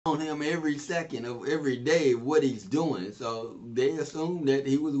on him every second of every day of what he's doing. So they assumed that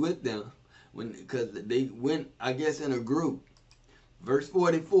he was with them because they went, I guess, in a group. Verse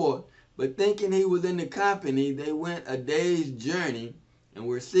 44, but thinking he was in the company, they went a day's journey and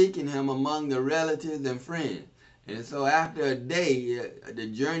were seeking him among the relatives and friends. And so after a day, the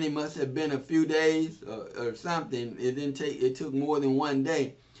journey must have been a few days or something. It didn't take. It took more than one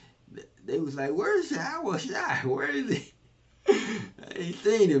day. They was like, "Where's Yahawashi? Where is he?" They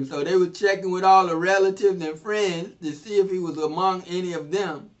seen him, so they were checking with all the relatives and friends to see if he was among any of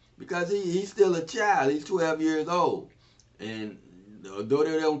them, because he's still a child. He's 12 years old, and though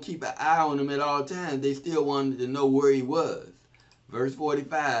they don't keep an eye on him at all times, they still wanted to know where he was. Verse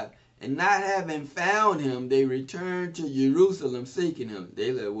 45, and not having found him, they returned to Jerusalem seeking him.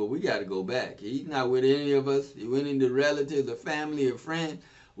 They said, well, we got to go back. He's not with any of us. He went into relatives or family or friends.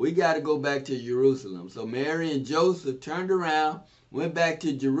 We got to go back to Jerusalem. So Mary and Joseph turned around, went back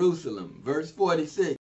to Jerusalem. Verse 46.